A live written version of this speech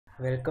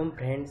Welcome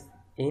friends,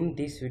 in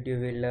this video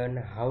we will learn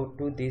how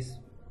to this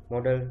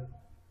model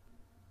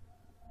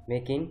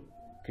making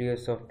Creo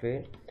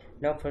software.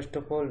 Now first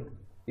of all,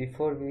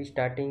 before we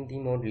starting the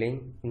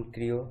modeling in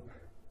Creo,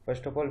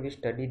 first of all we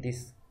study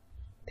this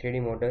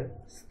 3D model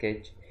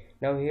sketch.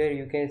 Now here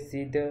you can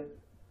see the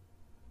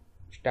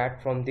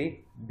start from the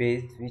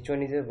base, which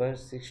one is a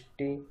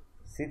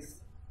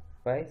 166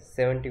 by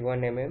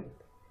 71 mm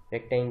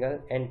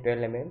rectangle and 12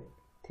 mm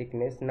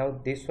thickness. Now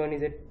this one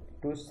is a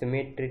two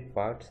symmetric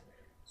parts,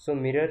 so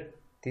mirror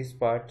these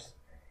parts.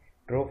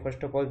 Draw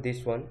first of all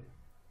this one.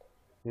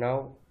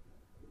 Now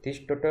this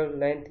total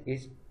length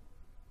is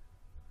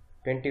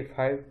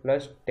 25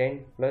 plus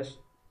 10 plus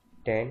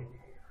 10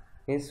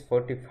 is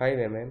 45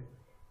 mm.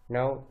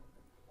 Now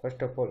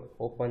first of all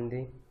open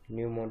the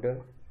new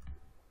model,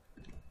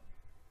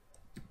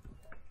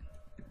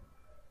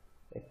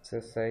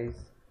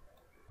 exercise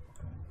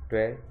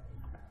 12,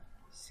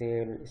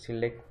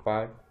 select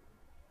part,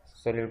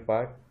 solid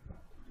part,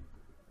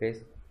 press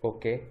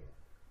OK.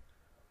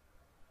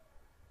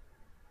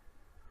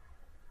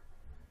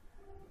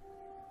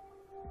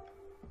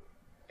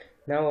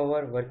 Now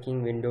our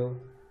working window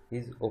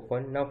is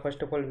open. Now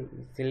first of all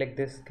select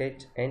the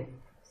sketch and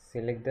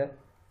select the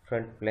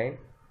front plane.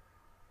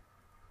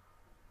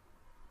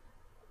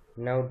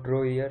 Now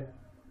draw here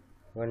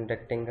one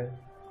rectangle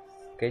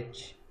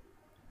sketch.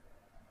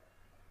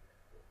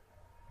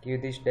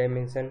 Give this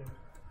dimension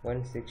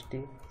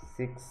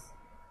 166.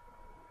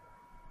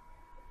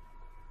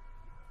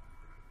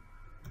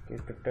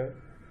 Give total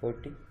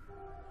 45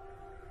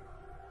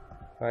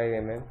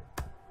 mm.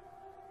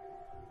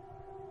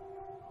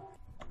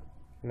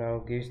 Now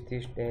gives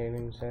this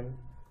dimension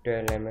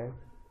 12 mm,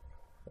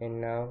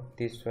 and now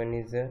this one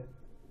is a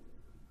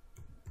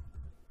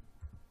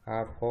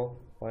half of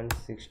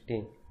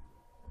 160.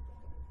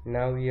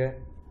 Now here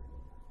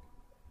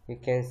you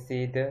can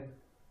see the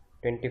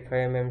 25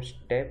 mm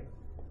step,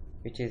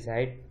 which is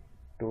height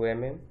 2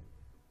 mm.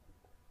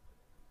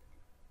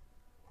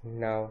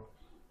 Now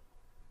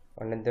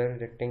another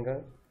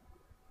rectangle,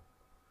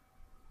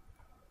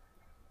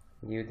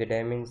 give the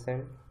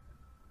dimension.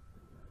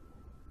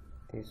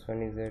 This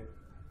one is a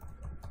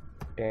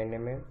 10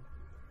 mm.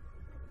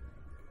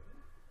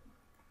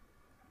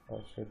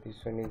 Also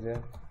this one is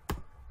a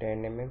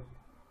 10 mm,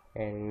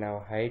 and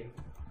now height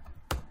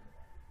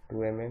 2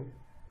 mm.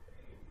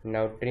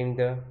 Now trim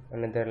the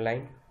another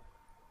line,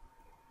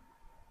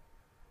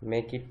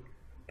 make it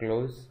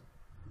close.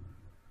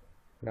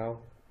 Now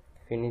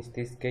finish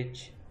this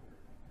sketch.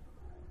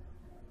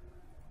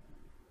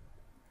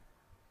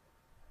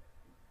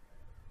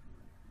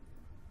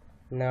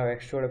 Now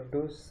extrude up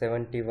to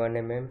 71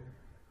 mm.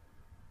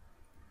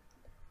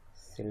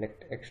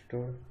 Select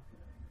extrude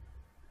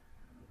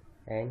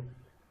and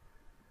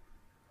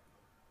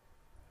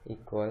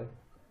equal,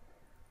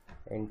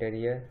 enter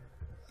here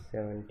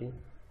 71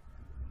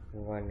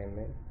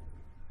 mm.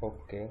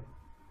 OK.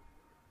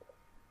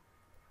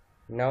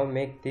 Now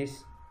make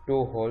this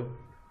two hole,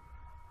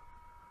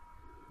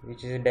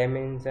 which is a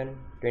dimension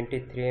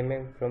 23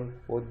 mm from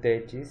both the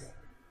edges.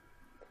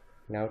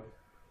 Now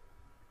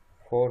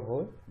 4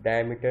 hole,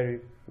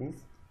 diameter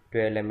is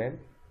 12 mm.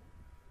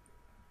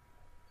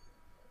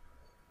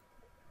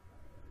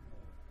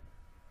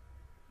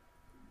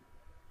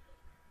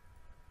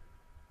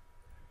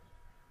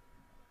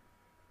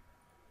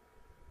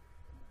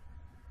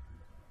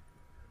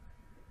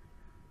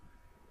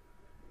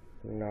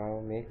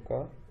 Now make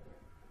a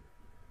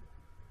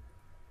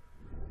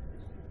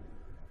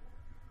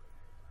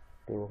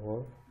two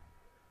hole,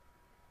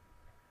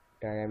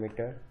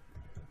 diameter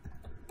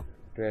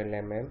 12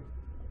 mm.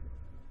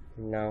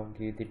 Now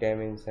give the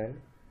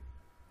dimension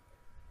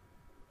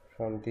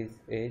from this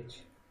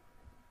edge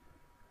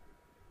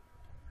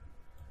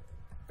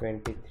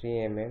 23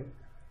 mm.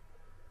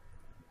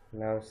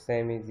 Now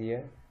same is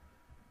here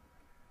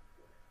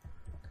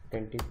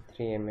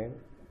 23 mm,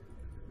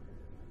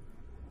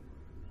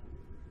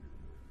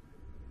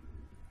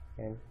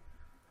 and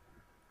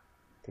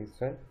this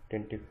one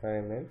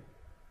 25 mm.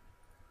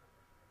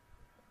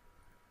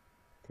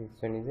 This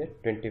one is a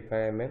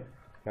 25 mm.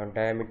 Now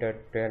diameter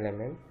 12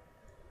 mm,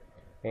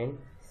 and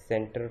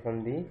center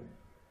from the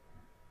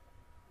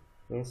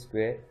in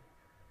square.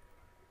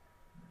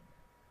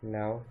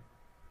 Now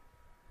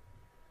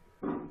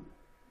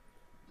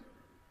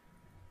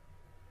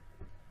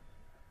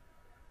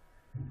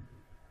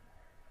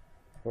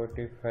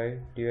 (45)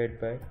 divided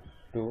by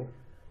 2.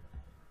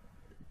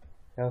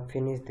 Now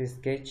finish this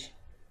sketch.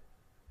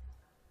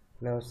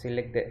 Now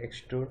select the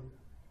extrude.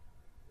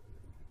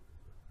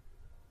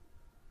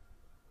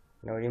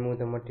 Now remove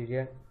the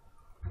material.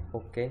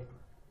 OK.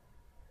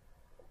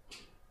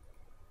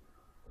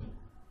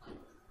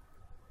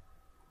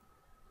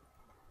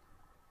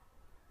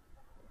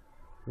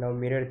 Now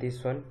mirror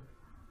this one.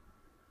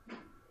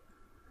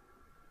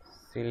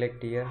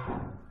 Select here.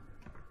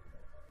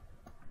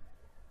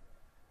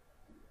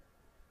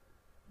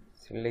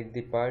 Select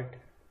the part.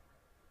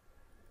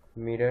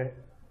 Mirror.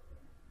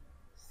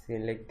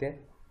 Select the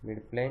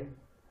mid plane.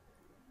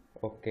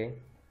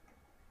 OK.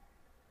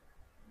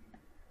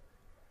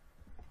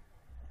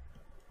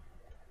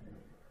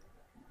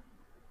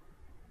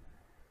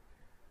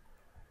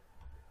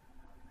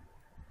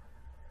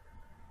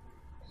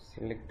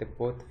 select the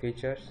both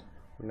features.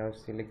 Now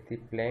select the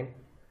plane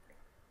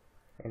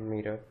and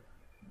mirror.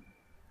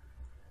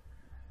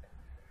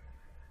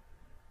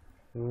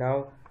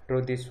 Now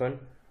draw this one.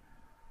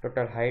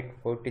 Total height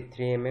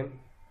 43 mm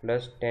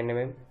plus 10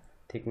 mm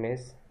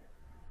thickness.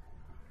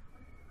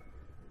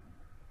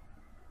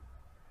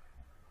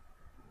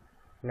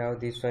 Now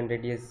this one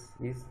radius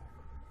is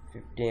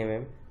 50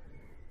 mm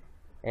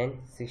and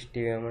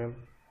 61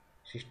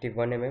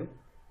 mm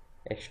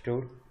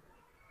extrude.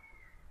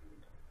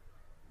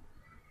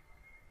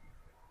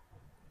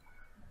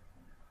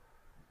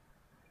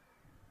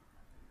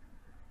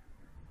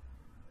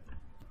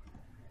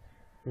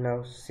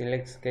 Now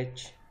select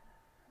sketch,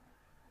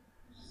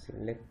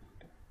 select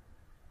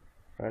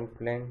front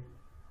plane,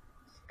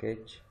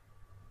 sketch,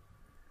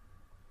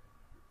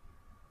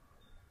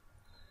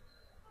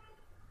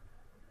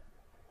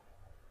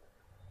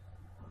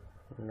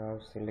 now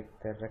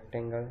select the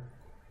rectangle,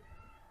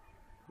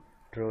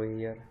 draw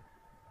here,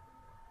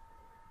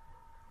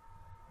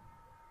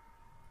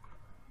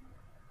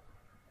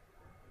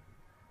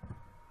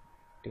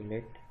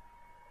 delete,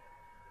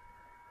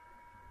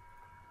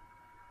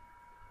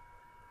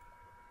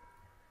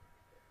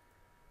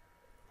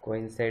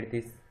 coincide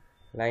these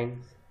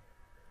lines.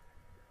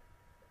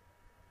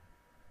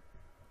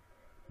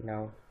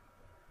 Now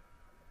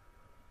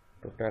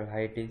total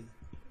height is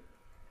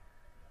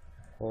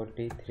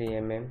 43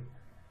 mm.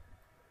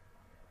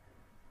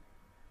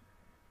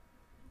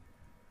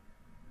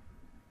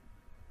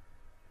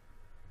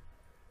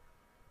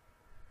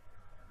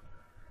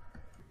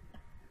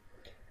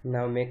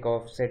 Now make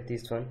offset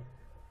this one,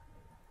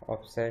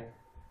 offset,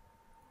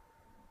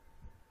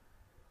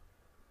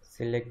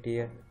 select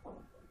here,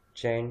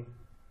 chain,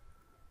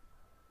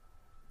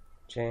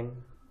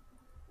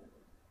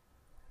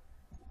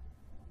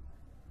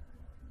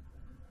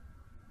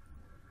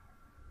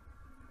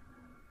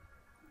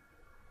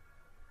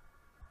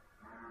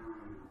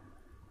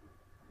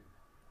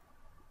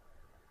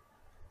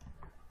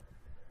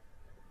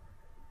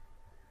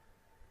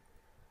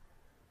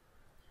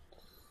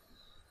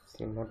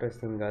 motor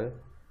single,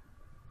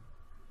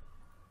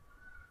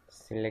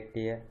 select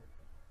here,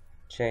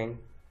 chain,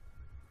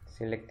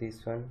 select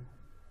this one,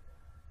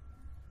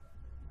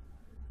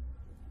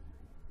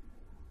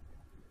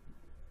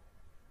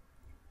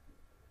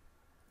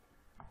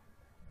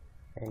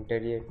 enter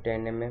here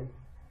 10 mm,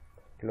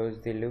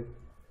 close the loop.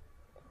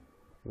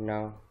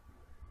 Now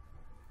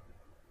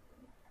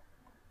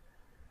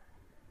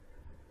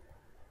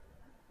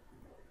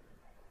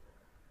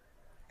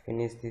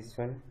finish this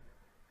one.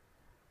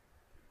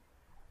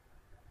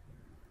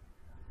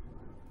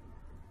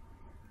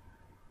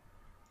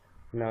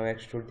 Now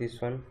extrude this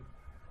one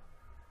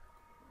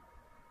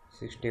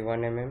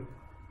 61 mm.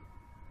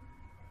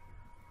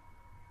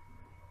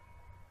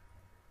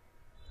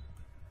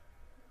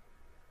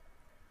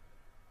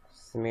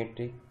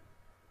 Symmetric,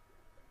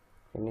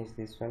 finish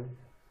this one.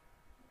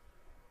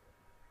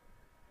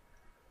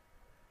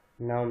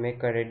 Now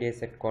make a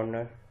radius at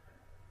corner.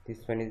 This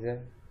one is a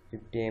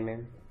 50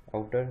 mm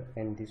outer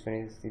and this one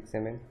is 6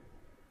 mm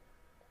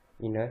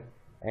inner,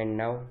 and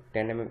now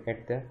 10 mm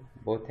at the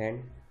both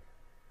end.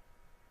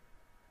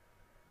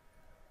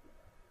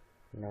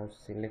 Now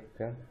select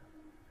the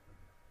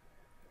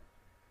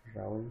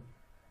round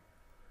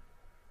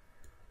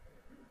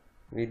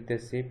with the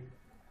shape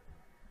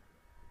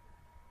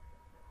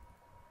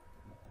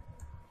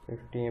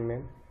 50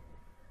 mm.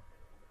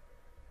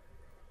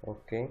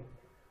 Okay,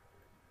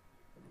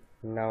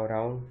 now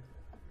round,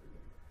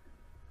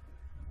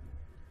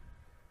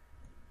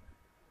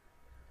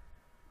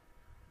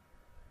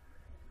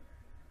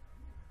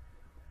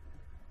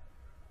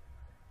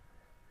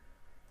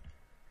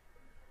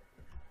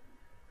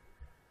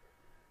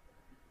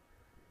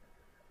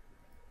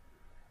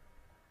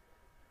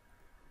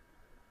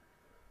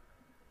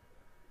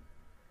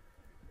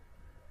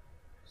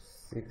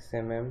 six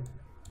mm.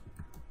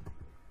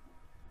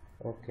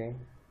 Okay,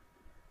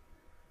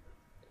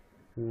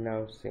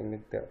 now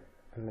select the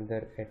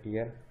another at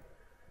here,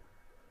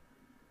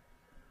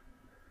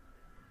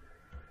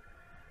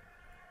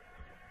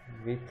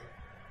 with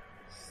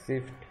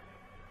shift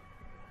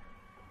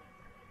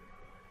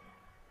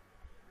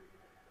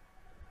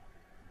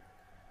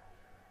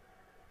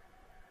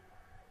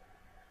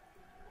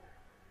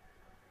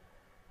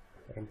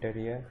enter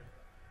here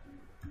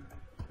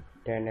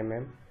 10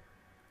 mm.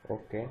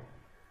 Okay,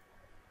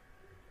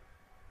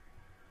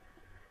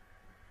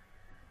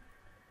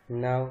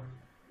 now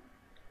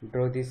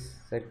draw these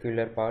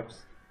circular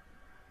parts,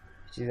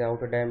 which is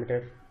outer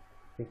diameter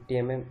 50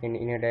 mm and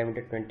inner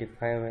diameter 25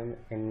 mm,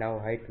 and now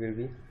height will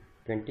be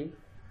 25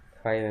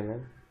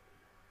 mm.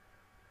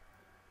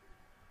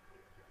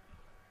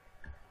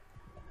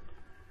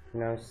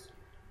 Now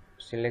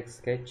select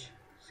sketch,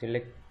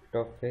 select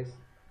top face,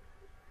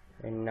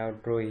 and now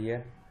draw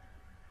here,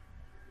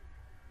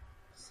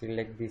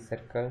 select the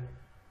circle,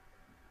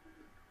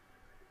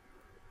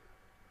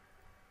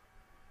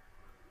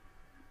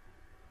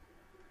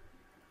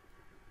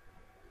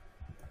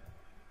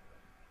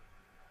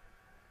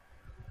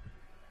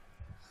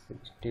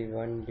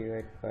 (61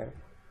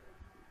 /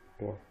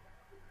 2.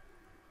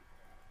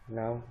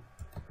 Now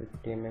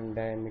 50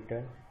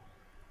 diameter.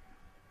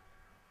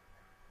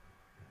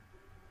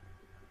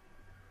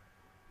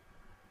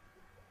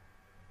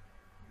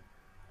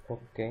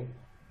 Okay.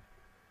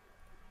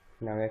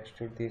 Now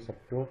extrude this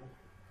up to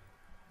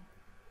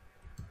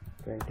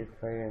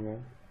 25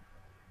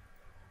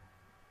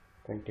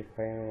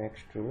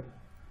 extrude.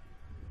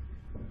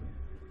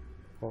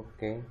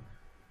 Okay.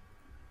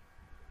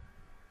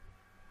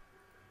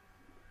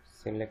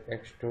 Select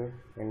extrude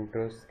and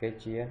draw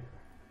sketch here.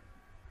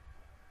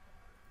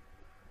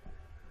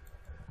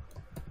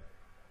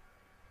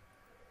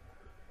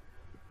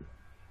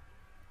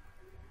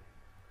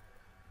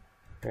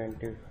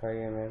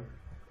 $25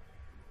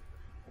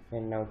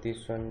 and now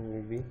this one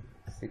will be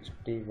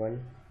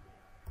 61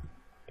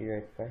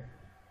 divided by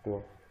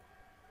 2.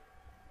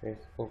 Press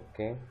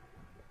OK.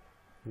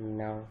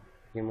 Now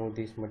remove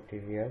this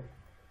material.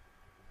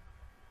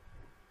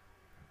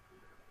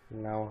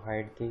 Now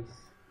hide this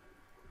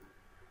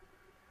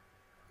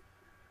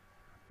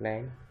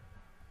line.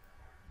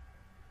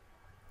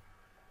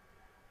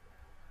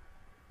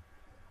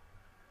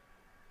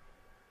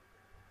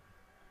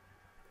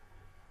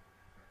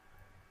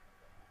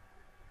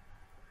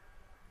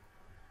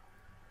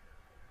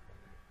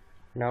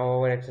 Now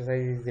our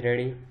exercise is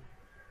ready.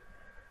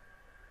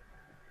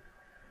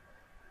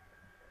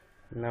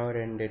 Now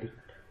render it.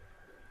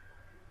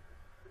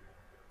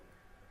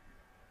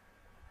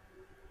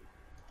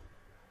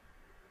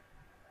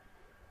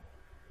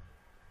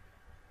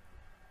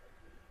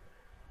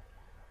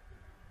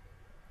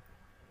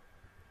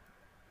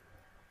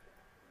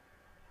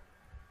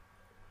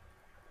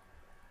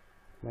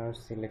 Now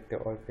select the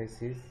all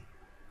faces.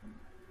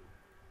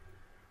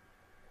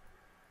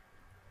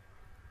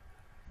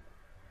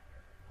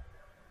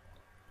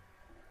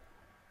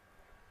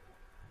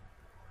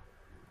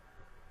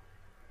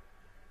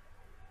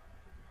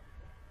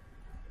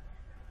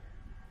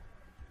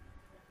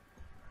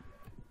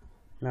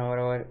 Now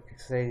our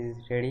exercise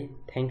is ready.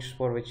 Thanks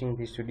for watching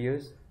these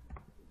videos.